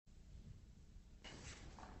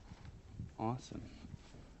Awesome.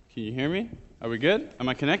 Can you hear me? Are we good? Am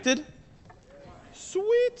I connected?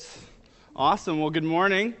 Sweet. Awesome. Well, good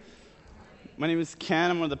morning. My name is Ken.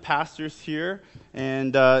 I'm one of the pastors here,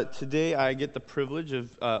 and today I get the privilege of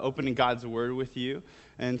opening God's Word with you.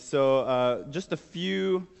 And so just a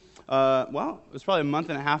few, it was probably a month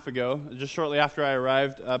and a half ago, just shortly after I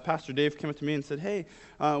arrived, Pastor Dave came up to me and said, hey,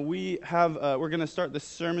 we're going to start this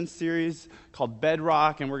sermon series called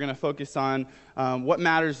Bedrock, and we're going to focus on what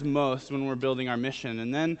matters most when we're building our mission.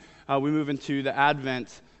 And then we move into the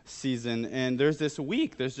Advent season, and there's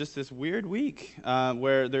just this weird week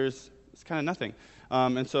where it's kind of nothing.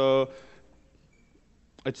 And so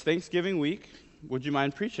it's Thanksgiving week. Would you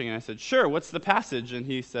mind preaching? And I said, sure, what's the passage? And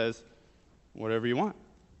he says, whatever you want.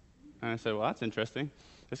 And I said, well, that's interesting.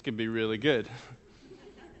 This could be really good.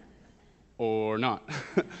 Or not.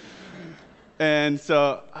 And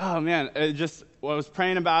so, I was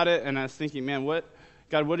praying about it, and I was thinking, man,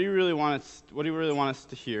 God, what do you really want us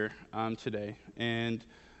to hear today? And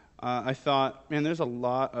I thought, man, there's a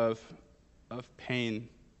lot of pain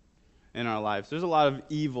in our lives. There's a lot of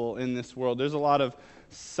evil in this world. There's a lot of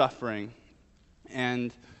suffering.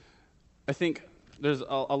 And I think there's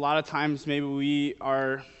a lot of times maybe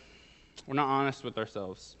we're not honest with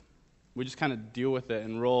ourselves. We just kind of deal with it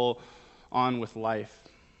and roll on with life.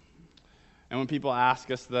 And when people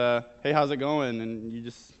ask us hey, how's it going?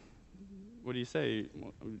 And what do you say?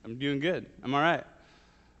 Well, I'm doing good. I'm all right.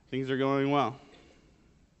 Things are going well.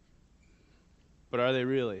 But are they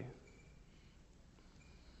really?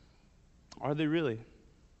 Are they really?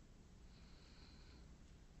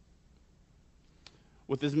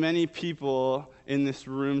 With as many people in this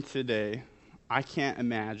room today, I can't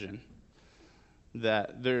imagine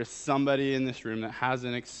that there's somebody in this room that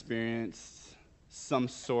hasn't experienced some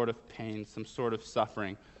sort of pain, some sort of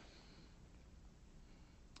suffering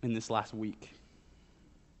in this last week,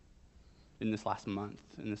 in this last month,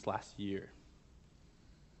 in this last year.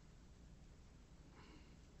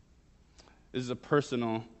 This is a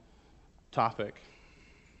personal topic.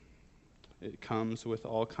 It comes with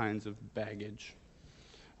all kinds of baggage.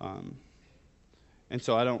 And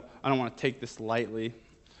so I don't want to take this lightly,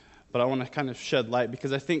 but I want to kind of shed light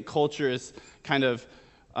because I think culture is kind of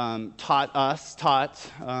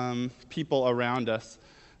taught people around us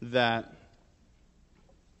that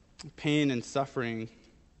pain and suffering,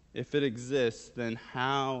 if it exists, then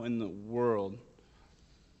how in the world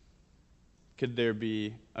could there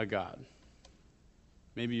be a God?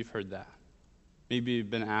 Maybe you've heard that. Maybe you've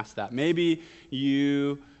been asked that. Maybe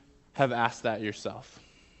you have asked that yourself.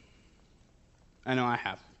 I know I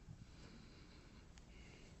have.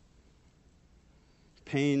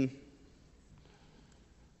 Pain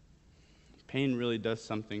really does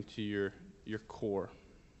something to your core.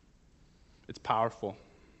 It's powerful.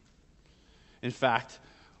 In fact,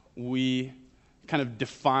 we kind of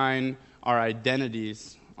define our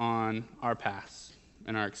identities on our past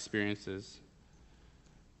and our experiences.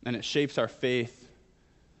 And it shapes our faith.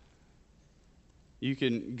 You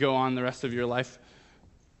can go on the rest of your life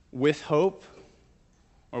with hope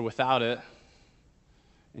or without it.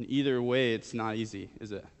 And either way, it's not easy,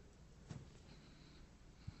 is it?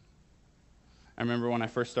 I remember when I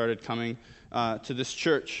first started coming to this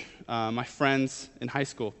church, my friends in high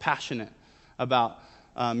school, passionate about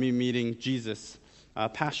me meeting Jesus,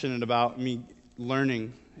 passionate about me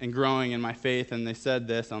learning and growing in my faith, and they said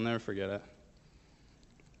this, I'll never forget it.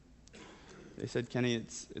 They said, Kenny,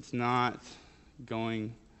 it's not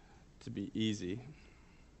going to be easy.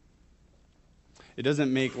 It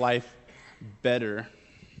doesn't make life better.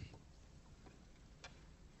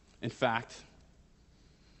 In fact,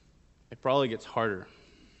 it probably gets harder.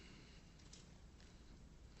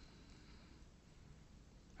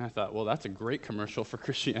 And I thought, well, that's a great commercial for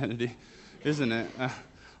Christianity, isn't it?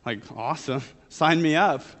 Awesome. Sign me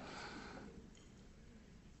up.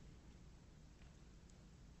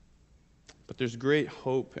 But there's great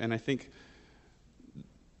hope, and I think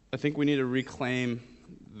we need to reclaim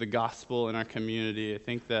the gospel in our community. I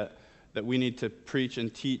think that we need to preach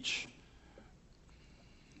and teach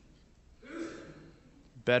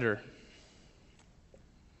better.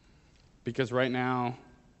 Because right now,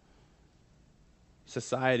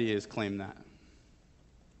 society has claimed that.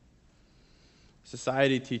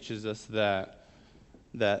 Society teaches us that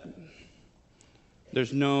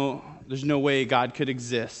there's no way God could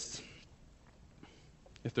exist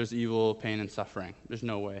if there's evil, pain, and suffering. There's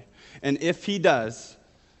no way. And if he does,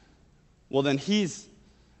 well, then he's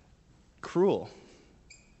cruel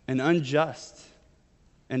and unjust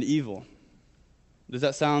and evil. Does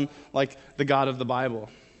that sound like the God of the Bible?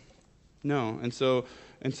 No. And so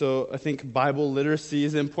And so I think Bible literacy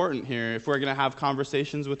is important here. If we're going to have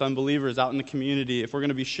conversations with unbelievers out in the community, if we're going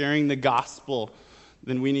to be sharing the gospel,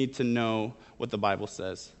 then we need to know what the Bible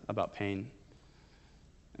says about pain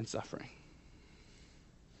and suffering.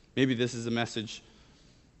 Maybe this is a message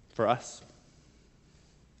for us.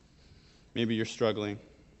 Maybe you're struggling.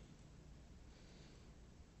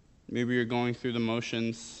 Maybe you're going through the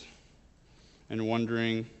motions and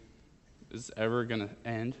wondering, is this ever going to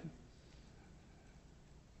end?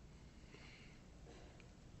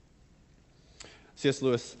 C.S.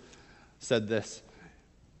 Lewis said this: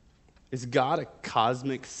 is God a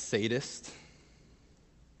cosmic sadist?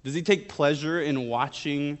 Does he take pleasure in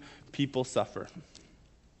watching people suffer?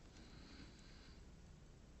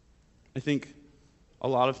 I think a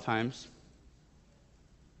lot of times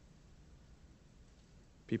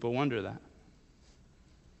people wonder that.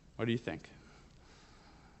 What do you think?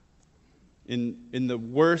 In the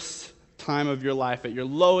worst time of your life, at your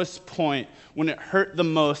lowest point, when it hurt the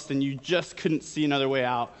most and you just couldn't see another way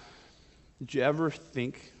out, did you ever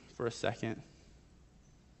think for a second?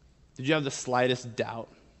 Did you have the slightest doubt?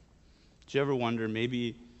 Did you ever wonder,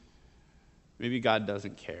 maybe God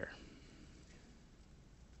doesn't care?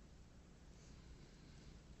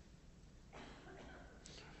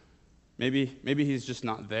 Maybe he's just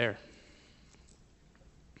not there.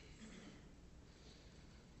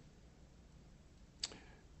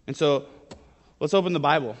 And so, let's open the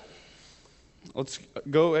Bible. Let's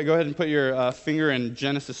go ahead and put your finger in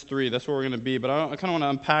Genesis 3. That's where we're going to be. But I kind of want to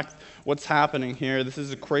unpack what's happening here. This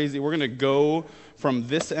is crazy. We're going to go from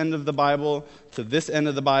this end of the Bible to this end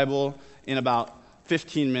of the Bible in about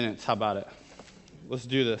 15 minutes. How about it? Let's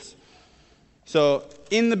do this. So,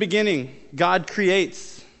 in the beginning, God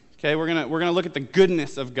creates. Okay, we're gonna look at the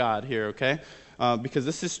goodness of God here. Okay, because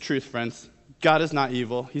this is truth, friends. God is not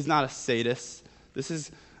evil. He's not a sadist. This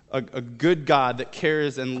is a good God that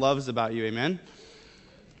cares and loves about you. Amen?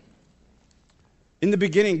 In the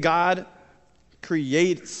beginning, God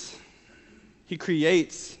creates. He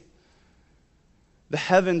creates the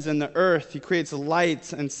heavens and the earth. He creates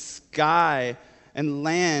light and sky and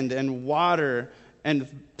land and water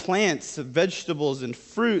and plants, vegetables and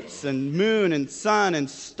fruits and moon and sun and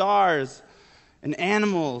stars and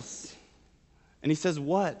animals. And he says,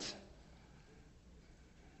 what?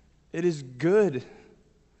 It is good.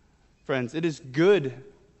 Friends, it is good.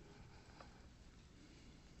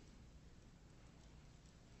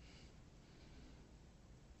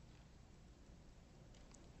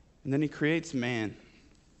 And then he creates man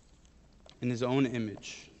in his own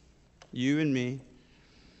image, you and me.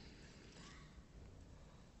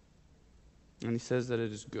 And he says that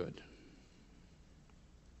it is good.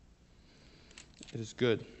 It is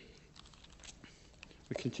good.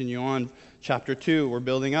 We continue on. Chapter 2, we're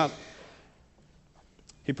building up.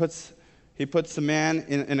 He puts the man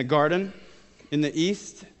in a garden in the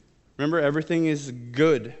east. Remember, everything is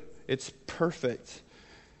good. It's perfect.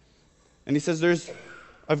 And he says,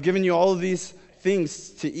 I've given you all of these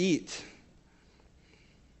things to eat.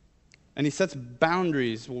 And he sets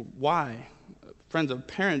boundaries. Well, why? Friends, a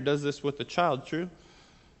parent does this with a child, true?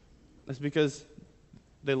 That's because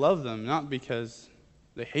they love them, not because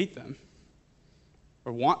they hate them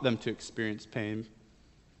or want them to experience pain.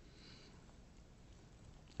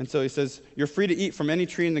 And so he says, you're free to eat from any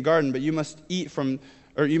tree in the garden, but you must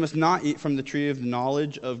not eat from the tree of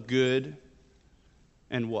knowledge of good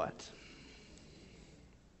and what?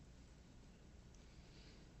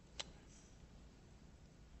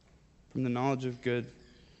 From the knowledge of good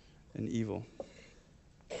and evil.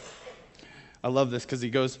 I love this because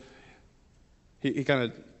he kind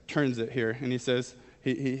of turns it here, and he says,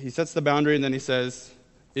 he sets the boundary, and then he says,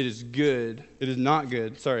 it is good. It is not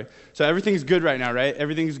good. Sorry. So everything's good right now, right?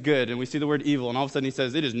 Everything's good, and we see the word evil, and all of a sudden he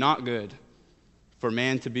says, it is not good for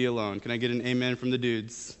man to be alone. Can I get an amen from the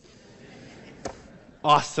dudes?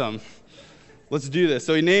 Awesome. Let's do this.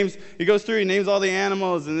 So he names all the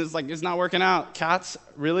animals, and it's like, it's not working out. Cats?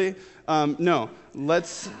 Really? No.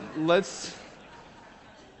 Let's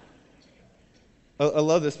I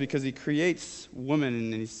love this because he creates woman,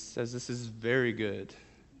 and he says, this is very good,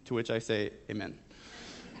 to which I say, amen.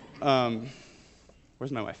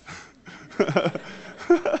 Where's my wife?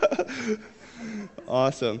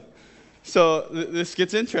 Awesome. So this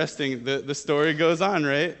gets interesting. The story goes on,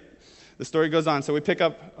 right? The story goes on. So we pick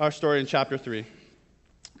up our story in chapter 3.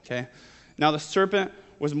 Okay? Now the serpent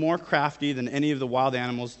was more crafty than any of the wild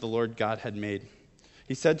animals the Lord God had made.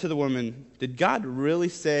 He said to the woman, did God really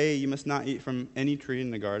say you must not eat from any tree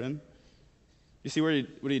in the garden? You see what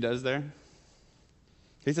he does there?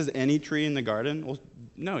 He says any tree in the garden. Well,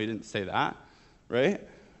 no, he didn't say that, right?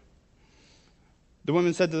 The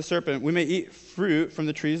woman said to the serpent, "We may eat fruit from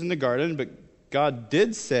the trees in the garden, but God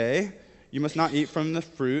did say, you must not eat from the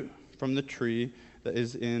fruit from the tree that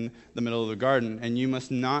is in the middle of the garden, and you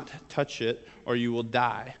must not touch it or you will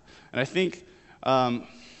die." And I think,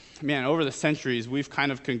 over the centuries, we've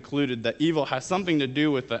kind of concluded that evil has something to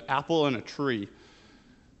do with the apple and a tree.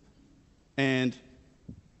 And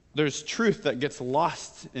there's truth that gets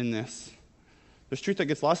lost in this. There's truth that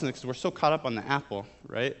gets lost in this because we're so caught up on the apple,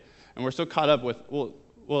 right? And we're so caught up with,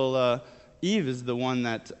 Eve is the one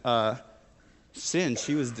that sinned.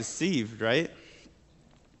 She was deceived, right?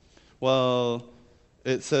 Well,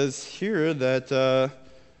 it says here that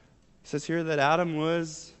Adam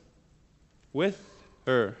was with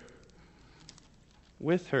her.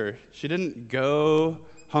 With her. She didn't go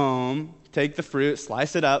home, take the fruit,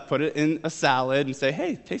 slice it up, put it in a salad, and say,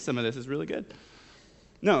 "Hey, taste some of this. It's really good."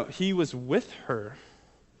 No, he was with her.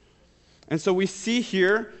 And so we see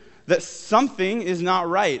here that something is not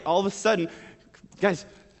right. All of a sudden, guys,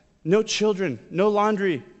 no children, no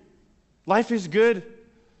laundry. Life is good.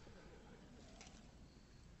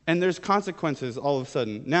 And there's consequences all of a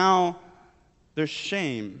sudden. Now, there's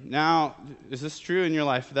shame. Now, is this true in your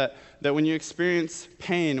life that when you experience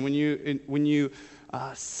pain, when you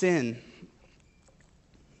sin,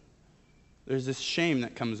 there's this shame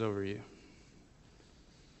that comes over you?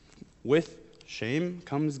 With shame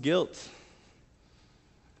comes guilt.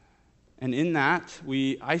 And in that,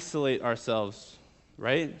 we isolate ourselves,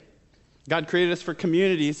 right? God created us for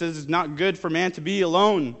community. He says it's not good for man to be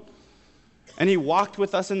alone. And he walked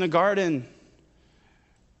with us in the garden.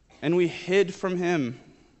 And we hid from him.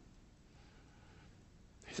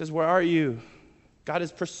 He says, "Where are you?" God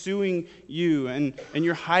is pursuing you, and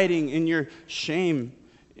you're hiding in your shame,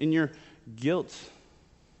 in your guilt.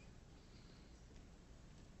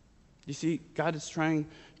 You see, God is trying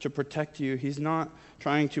to protect you. He's not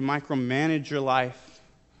trying to micromanage your life.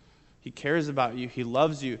 He cares about you. He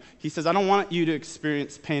loves you. He says, "I don't want you to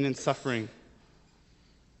experience pain and suffering."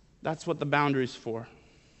 That's what the boundary's for.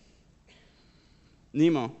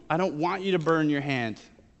 Nemo, "I don't want you to burn your hand."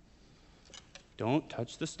 Don't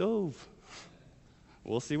touch the stove.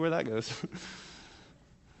 We'll see where that goes.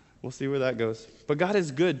 We'll see where that goes. But God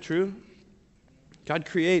is good, true? God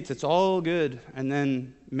creates, it's all good. And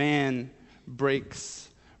then man breaks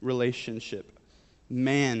relationship.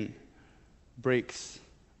 Man breaks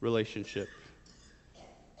relationship.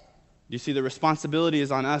 You see, the responsibility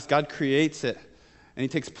is on us. God creates it. And he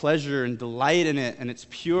takes pleasure and delight in it. And it's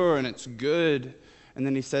pure and it's good. And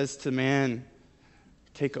then he says to man,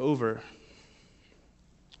 take over.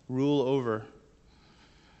 Rule over.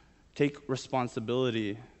 Take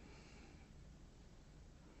responsibility.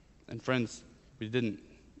 And friends, we didn't,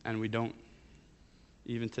 and we don't,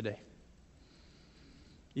 even today.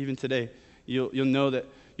 Even today, you'll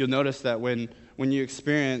notice that when you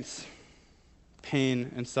experience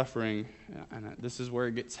pain and suffering, and this is where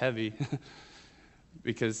it gets heavy,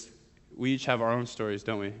 because we each have our own stories,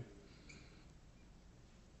 don't we?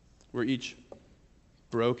 We're each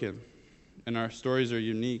broken, and our stories are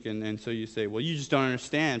unique, and so you say, "Well, you just don't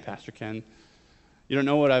understand, Pastor Ken. You don't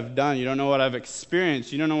know what I've done. You don't know what I've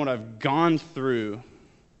experienced. You don't know what I've gone through."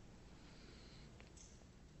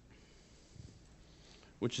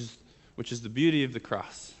 Which is the beauty of the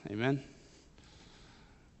cross. Amen?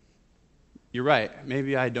 You're right.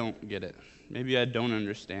 Maybe I don't get it. Maybe I don't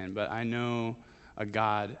understand, but I know a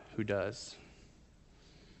God who does.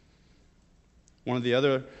 One of the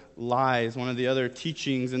other lies, one of the other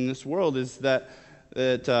teachings in this world is that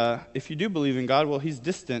if you do believe in God, well, he's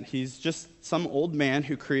distant. He's just some old man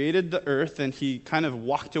who created the earth and he kind of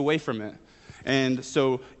walked away from it. And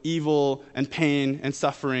so evil and pain and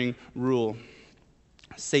suffering rule.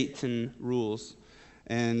 Satan rules.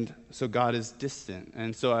 And so God is distant.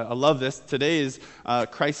 And so I love this. Today is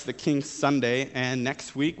Christ the King Sunday, and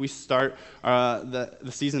next week we start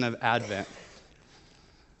the season of Advent.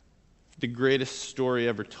 The greatest story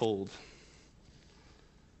ever told.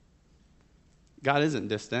 God isn't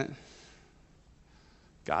distant.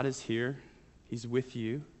 God is here. He's with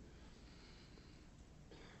you.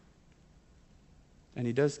 And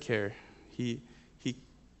he does care. He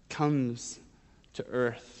comes to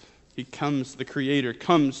earth. He comes, the Creator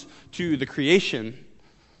comes to the creation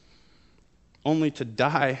only to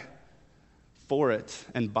die for it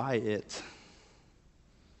and by it.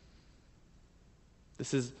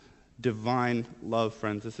 This is divine love,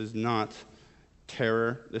 friends. This is not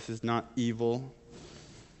terror. This is not evil.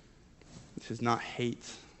 This is not hate,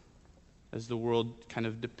 as the world kind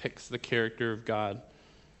of depicts the character of God.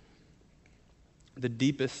 The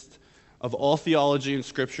deepest of all theology in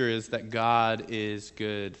Scripture is that God is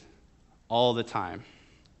good all the time.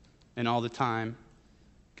 And all the time,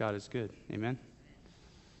 God is good. Amen?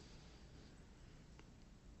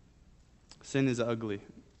 Sin is ugly.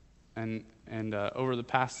 And over the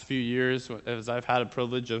past few years, as I've had a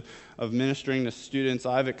privilege of ministering to students,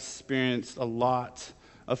 I've experienced a lot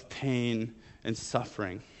of pain and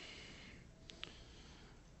suffering.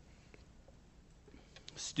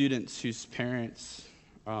 Students whose parents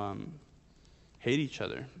hate each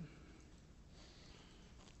other.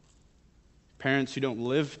 Parents who don't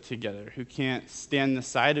live together, who can't stand the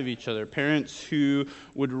side of each other. Parents who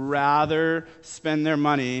would rather spend their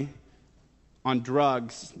money on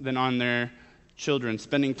drugs than on their children,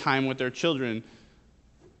 spending time with their children.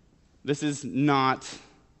 This is not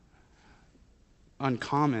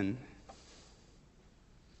uncommon.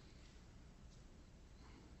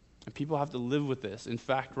 And people have to live with this. In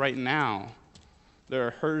fact, right now, there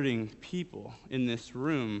are hurting people in this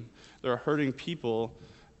room. There are hurting people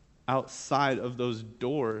outside of those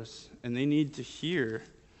doors, and they need to hear,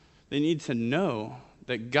 they need to know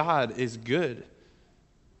that God is good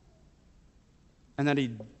and that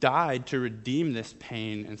he died to redeem this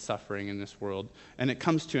pain and suffering in this world. And it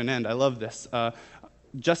comes to an end. I love this.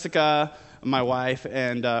 Jessica, my wife,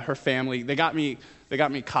 and her family, they got me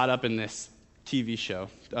caught up in this TV show,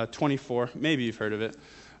 24, maybe you've heard of it,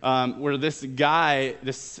 where this guy,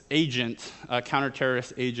 this agent,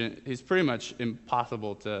 counter-terrorist agent, he's pretty much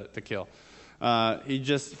impossible to kill. He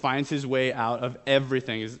just finds his way out of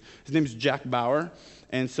everything. His name's Jack Bauer.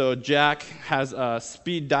 And so Jack has a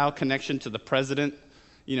speed dial connection to the president,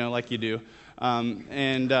 like you do.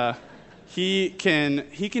 He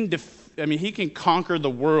can conquer the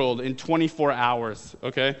world in 24 hours,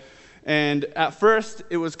 okay? And at first,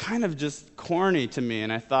 it was kind of just corny to me,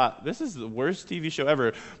 and I thought, this is the worst TV show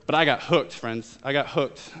ever. But I got hooked, friends. I got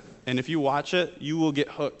hooked. And if you watch it, you will get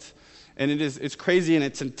hooked. And it's crazy, and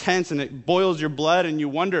it's intense, and it boils your blood, and you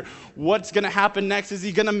wonder, what's going to happen next? Is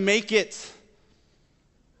he going to make it?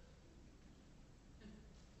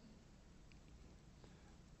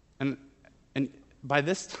 And by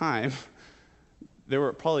this time, there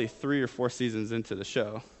were probably 3 or 4 seasons into the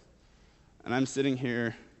show, and I'm sitting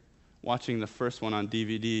here watching the first one on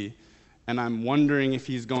DVD, and I'm wondering if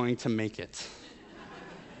he's going to make it.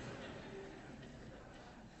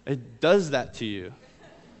 It does that to you,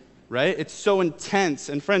 right? It's so intense.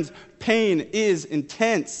 And friends, pain is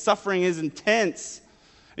intense. Suffering is intense.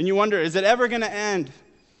 And you wonder, is it ever going to end?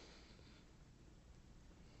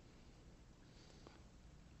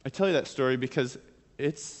 I tell you that story because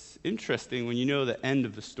it's interesting when you know the end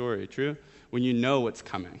of the story, true? When you know what's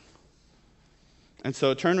coming. And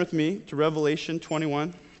so turn with me to Revelation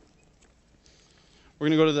 21. We're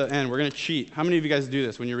going to go to the end. We're going to cheat. How many of you guys do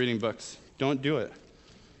this when you're reading books? Don't do it.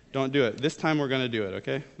 Don't do it. This time we're going to do it,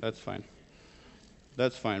 okay? That's fine.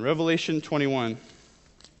 That's fine. Revelation 21.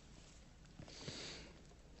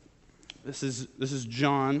 This is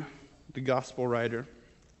John, the gospel writer.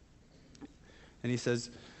 And he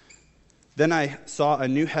says, "Then I saw a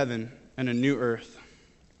new heaven and a new earth.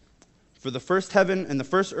 For the first heaven and the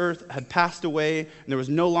first earth had passed away, and there was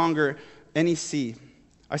no longer any sea.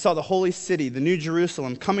 I saw the holy city, the new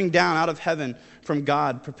Jerusalem, coming down out of heaven from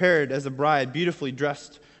God, prepared as a bride, beautifully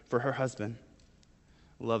dressed for her husband."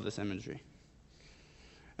 Love this imagery.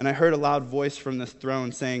 "And I heard a loud voice from the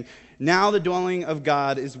throne saying, 'Now the dwelling of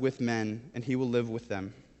God is with men, and he will live with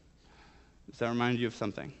them.'" Does that remind you of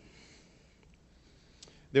something?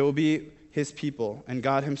 "They will be his people, and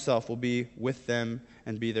God himself will be with them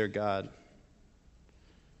and be their God."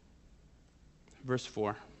 Verse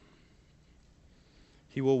 4.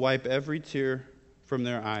 "He will wipe every tear from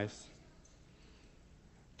their eyes.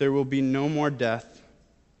 There will be no more death,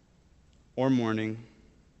 or mourning,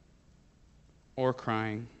 or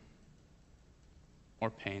crying, or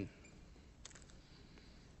pain.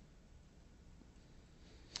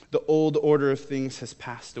 The old order of things has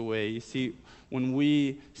passed away." You see, when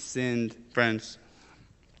we sinned, friends,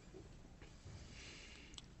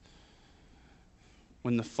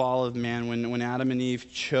 when the fall of man, when Adam and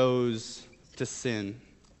Eve chose to sin,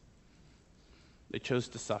 they chose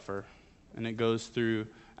to suffer, and it goes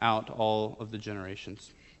throughout all of the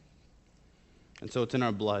generations. And so it's in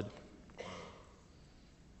our blood.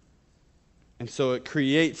 And so it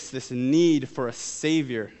creates this need for a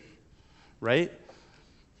Savior, right?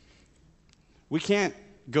 We can't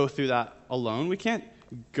go through that alone. We can't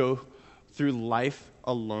go through life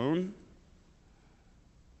alone.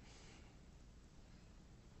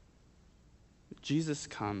 Jesus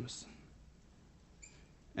comes,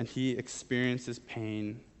 and he experiences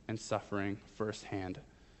pain and suffering firsthand.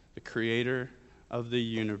 The creator of the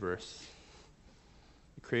universe,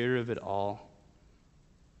 the creator of it all,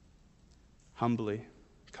 humbly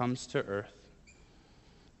comes to earth,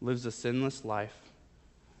 lives a sinless life,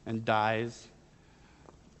 and dies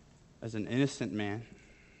as an innocent man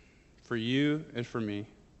for you and for me.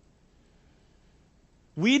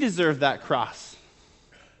 We deserve that cross.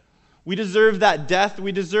 We deserve that death.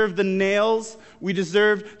 We deserve the nails. We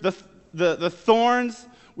deserve the thorns.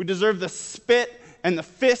 We deserve the spit and the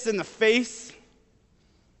fist in the face.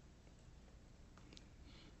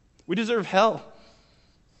 We deserve hell.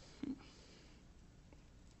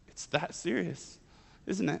 It's that serious,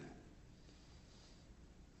 isn't it?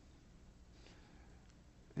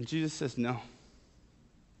 And Jesus says, no.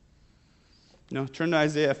 No, turn to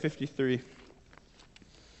Isaiah 53.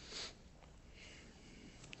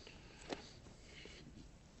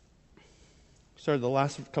 Start the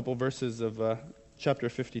last couple verses of chapter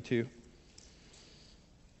 52.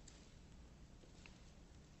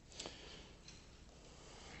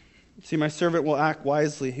 See, my servant will act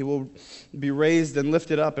wisely. He will be raised and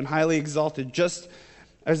lifted up and highly exalted, just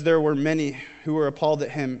as there were many who were appalled at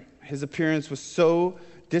him. His appearance was so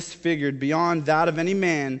disfigured beyond that of any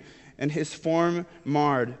man, and his form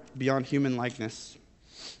marred beyond human likeness.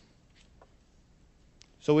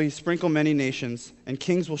 So will he sprinkle many nations, and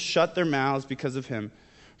kings will shut their mouths because of him,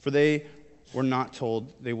 for they were not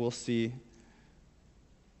told, they will see,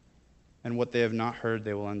 and what they have not heard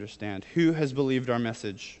they will understand. Who has believed our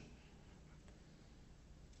message?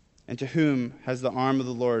 And to whom has the arm of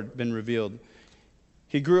the Lord been revealed?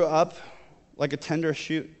 He grew up like a tender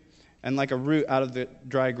shoot and like a root out of the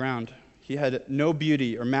dry ground. He had no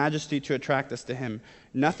beauty or majesty to attract us to him.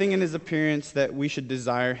 Nothing in his appearance that we should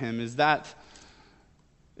desire him. Is that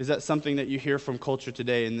something that you hear from culture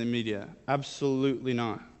today in the media? Absolutely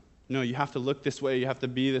not. No, you have to look this way. You have to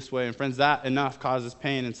be this way. And friends, that enough causes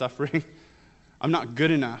pain and suffering. I'm not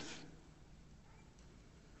good enough.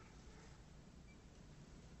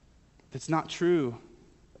 That's not true.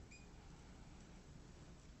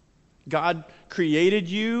 God created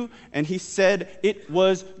you, and he said it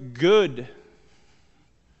was good.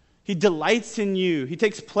 He delights in you. He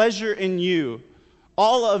takes pleasure in you,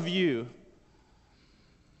 all of you.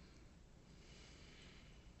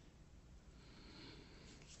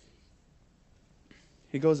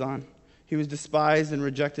 He goes on. He was despised and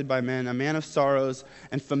rejected by men, a man of sorrows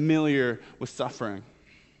and familiar with suffering.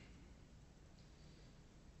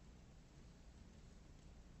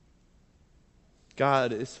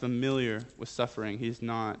 God is familiar with suffering. He's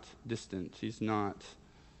not distant. He's not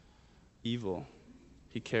evil.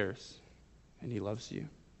 He cares, and he loves you.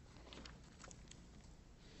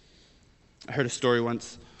 I heard a story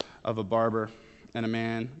once of a barber and a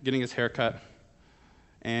man getting his hair cut,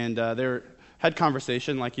 and they had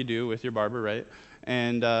conversation like you do with your barber, right?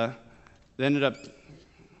 And they ended up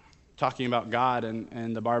talking about God,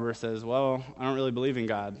 and the barber says, well, I don't really believe in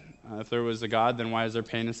God. If there was a God, then why is there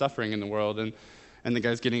pain and suffering in the world? And the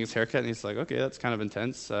guy's getting his haircut, and he's like, okay, that's kind of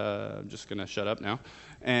intense. I'm just going to shut up now.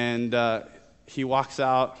 And he walks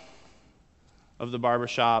out of the barber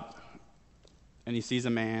shop, and he sees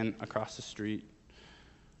a man across the street,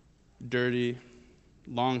 dirty,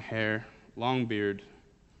 long hair, long beard,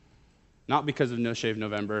 not because of No Shave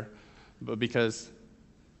November, but because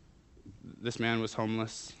this man was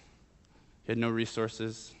homeless. He had no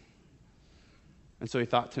resources. And so he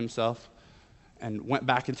thought to himself, and went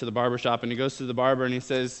back into the barber shop, and he goes to the barber and he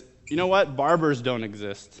says, you know what? Barbers don't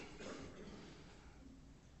exist.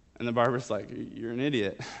 And the barber's like, you're an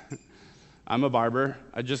idiot. I'm a barber.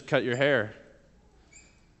 I just cut your hair.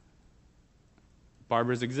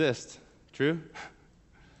 Barbers exist. True?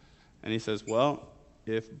 And he says, well,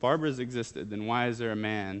 if barbers existed, then why is there a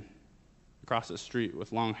man across the street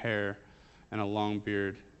with long hair and a long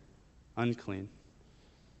beard, unclean?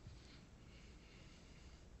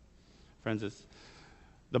 Friends,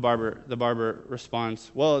 the barber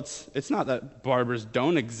responds, well, it's not that barbers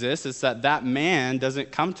don't exist, it's that man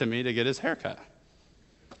doesn't come to me to get his hair cut.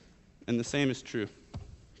 And the same is true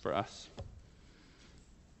for us.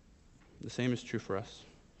 The same is true for us.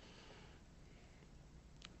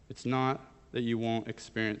 It's not that you won't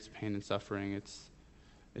experience pain and suffering,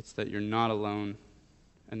 it's that you're not alone,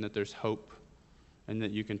 and that there's hope, and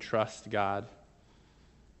that you can trust God.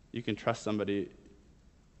 You can trust somebody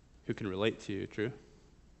who can relate to you, true?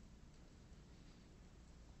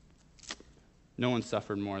 No one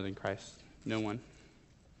suffered more than Christ. No one.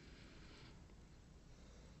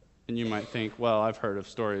 And you might think, well, I've heard of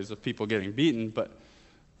stories of people getting beaten, but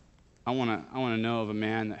I want to know of a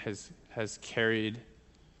man that has carried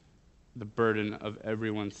the burden of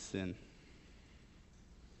everyone's sin.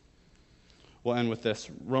 We'll end with this.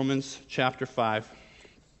 Romans chapter 5.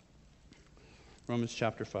 Romans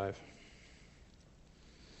chapter 5.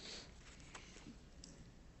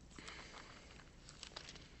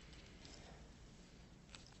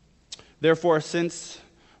 Therefore, since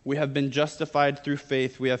we have been justified through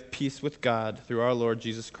faith, we have peace with God through our Lord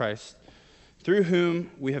Jesus Christ, through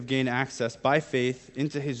whom we have gained access by faith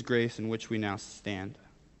into his grace in which we now stand.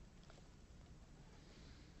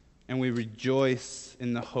 And we rejoice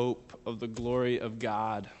in the hope of the glory of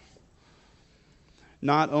God.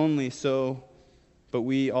 Not only so, but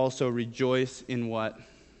we also rejoice in what?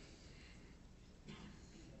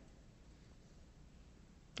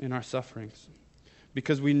 In our sufferings.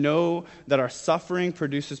 Because we know that our suffering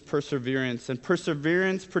produces perseverance, and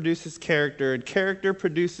perseverance produces character, and character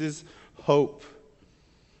produces hope.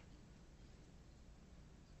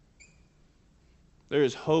 There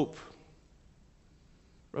is hope.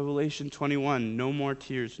 Revelation 21, no more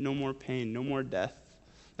tears, no more pain, no more death.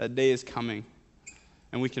 That day is coming,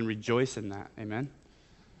 and we can rejoice in that. Amen?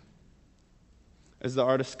 As the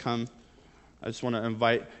artists come, I just want to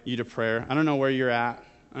invite you to prayer. I don't know where you're at.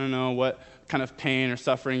 I don't know what kind of pain or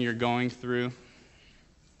suffering you're going through.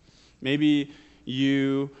 Maybe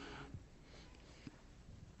you've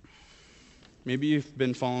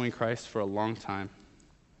been following Christ for a long time,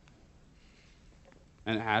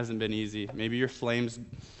 and it hasn't been easy. Maybe your flame's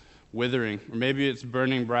withering, or maybe it's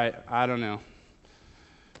burning bright. I don't know.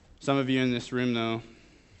 Some of you in this room, though,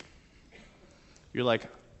 you're like,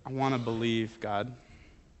 I want to believe, God.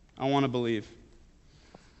 I want to believe.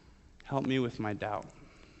 Help me with my doubt.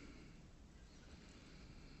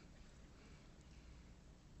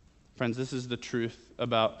 Friends, this is the truth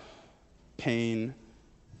about pain,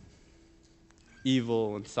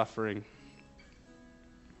 evil, and suffering.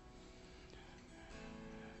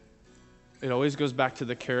 It always goes back to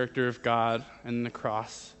the character of God and the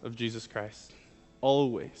cross of Jesus Christ.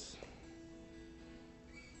 Always.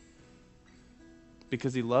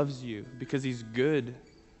 Because he loves you. Because he's good.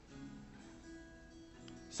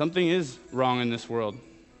 Something is wrong in this world.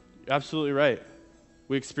 You're absolutely right.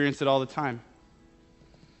 We experience it all the time.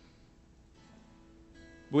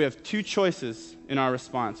 We have two choices in our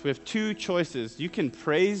response. We have two choices. You can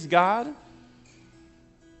praise God,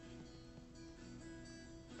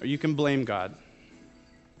 or you can blame God.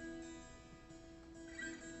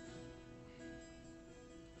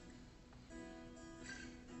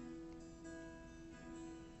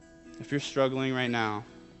 If you're struggling right now,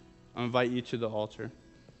 I invite you to the altar.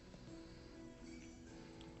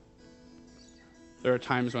 There are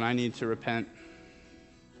times when I need to repent.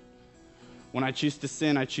 When I choose to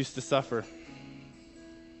sin, I choose to suffer.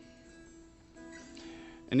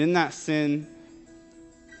 And in that sin,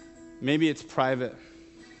 maybe it's private.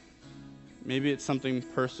 Maybe it's something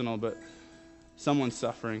personal, but someone's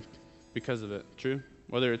suffering because of it. True?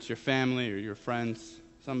 Whether it's your family or your friends,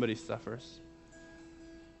 somebody suffers.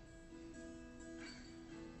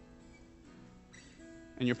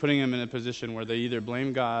 And you're putting them in a position where they either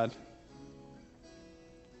blame God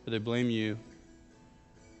or they blame you.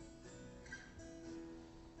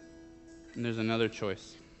 And there's another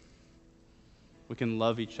choice. We can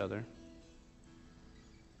love each other.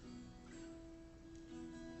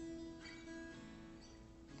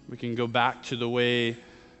 We can go back to the way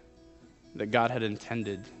that God had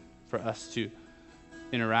intended for us to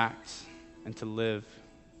interact and to live.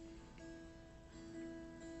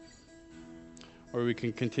 Or we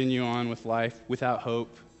can continue on with life without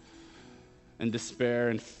hope and despair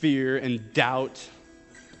and fear and doubt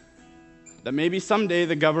that maybe someday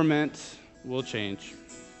the government will change.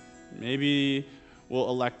 Maybe we'll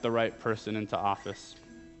elect the right person into office.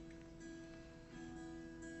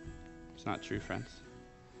 It's not true, friends.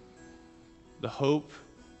 The hope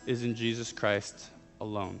is in Jesus Christ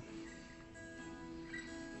alone.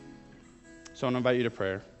 So I want to invite you to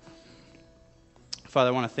prayer. Father,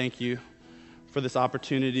 I want to thank you for this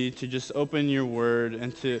opportunity to just open your word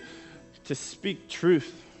and to speak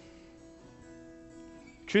truth.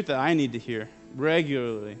 Truth that I need to hear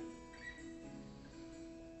regularly.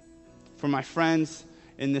 For my friends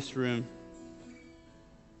in this room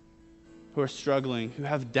who are struggling, who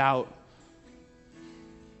have doubt,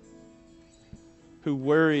 who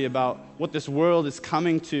worry about what this world is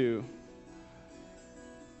coming to,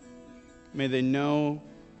 may they know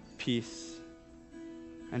peace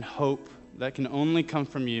and hope that can only come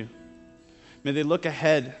from you. May they look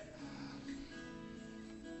ahead.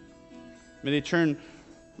 May they turn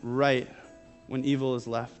right when evil is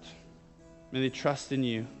left. May they trust in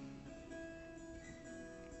you.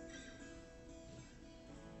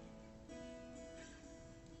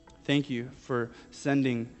 Thank you for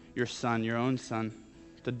sending your son, your own son,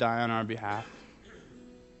 to die on our behalf.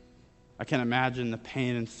 I can't imagine the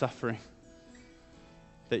pain and suffering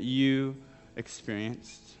that you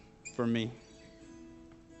experienced for me.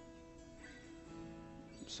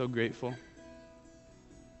 I'm so grateful.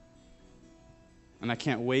 And I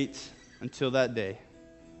can't wait until that day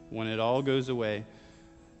when it all goes away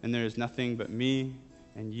and there is nothing but me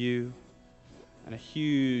and you and a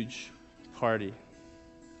huge party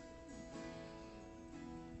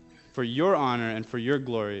for your honor and for your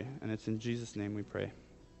glory. And it's in Jesus' name we pray.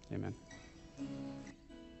 Amen.